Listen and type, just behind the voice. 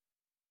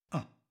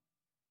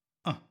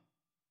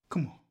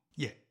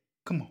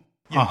Come on.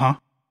 Yeah. Uh-huh.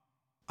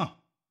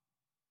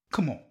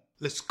 Come on.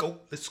 Let's go.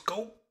 Let's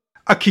go.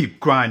 I keep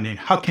grinding.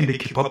 How can they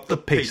keep up the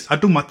pace? I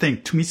do my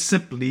thing. To me,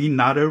 simply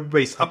not a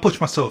race. I push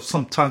myself.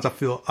 Sometimes I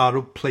feel out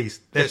of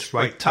place. That's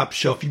right. Top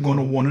shelf. You're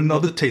gonna want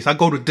another taste. I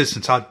go the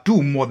distance. I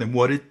do more than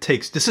what it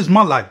takes. This is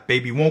my life,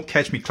 baby. Won't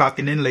catch me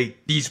clocking in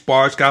late. These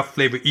bars got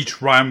flavor.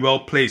 Each rhyme well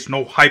placed.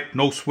 No hype,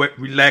 no sweat.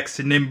 Relax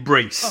and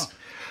embrace.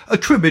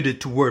 Attributed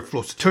to word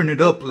flows, so turn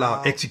it up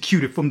loud.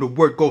 Executed from the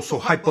word go, so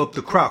hype up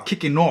the crowd.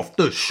 Kicking off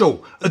the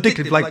show,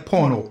 addicted like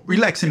porno.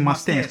 Relaxing my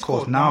stance,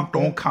 cause now I'm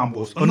throwing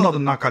combos. Another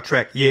knockout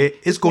track, yeah,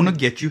 it's gonna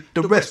get you.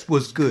 The rest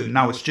was good,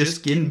 now it's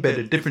just getting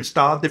better. Different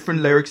style,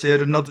 different lyrics,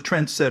 yet another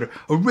trendsetter.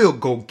 A real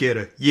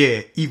go-getter,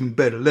 yeah, even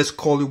better. Let's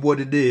call it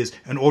what it is,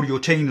 an audio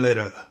chain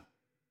letter.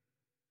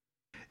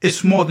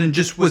 It's more than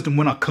just wisdom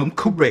when I come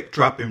correct.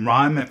 Dropping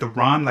rhyme after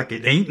rhyme like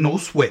it ain't no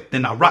sweat.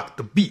 Then I rock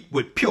the beat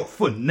with pure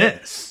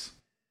finesse.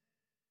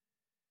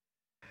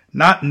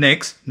 Not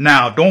next,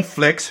 now, don't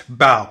flex,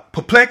 bow,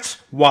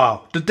 perplex,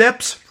 wow, the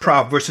depths,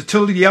 proud,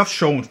 versatility I've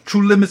shown,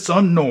 true limits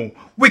unknown,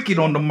 wicked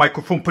on the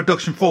microphone,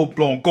 production full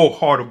blown, go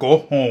hard or go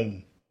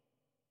home,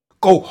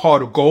 go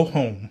hard or go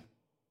home.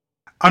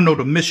 I know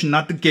the mission,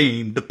 not the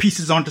game, the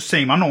pieces aren't the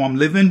same, I know I'm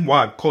living,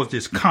 why, cause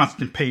there's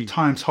constant pain,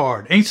 time's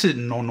hard, ain't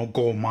sitting on no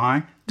gold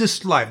mine,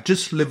 this life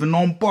just living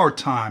on bar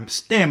time,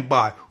 stand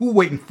by, who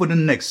waiting for the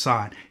next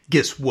sign,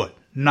 guess what?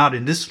 Not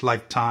in this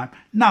lifetime.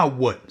 Now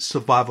what?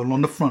 Survival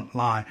on the front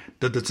line.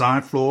 The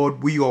design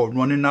flawed, we all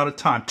running out of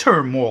time.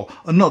 Turmoil,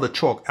 another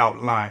chalk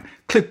outline.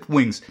 Clipped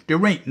wings,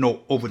 there ain't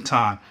no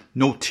overtime.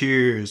 No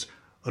tears,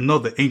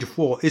 another angel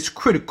fall. It's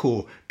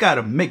critical,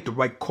 gotta make the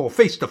right call.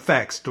 Face the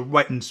facts, the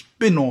writing's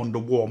been on the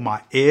wall.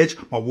 My edge,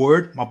 my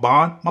word, my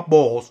bond, my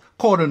balls.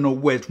 Caught in a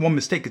wedge, one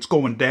mistake it's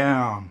going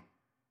down.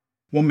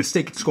 One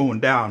mistake it's going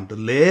down. The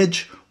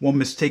ledge, one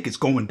mistake it's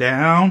going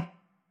down.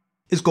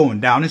 It's going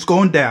down, it's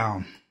going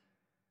down.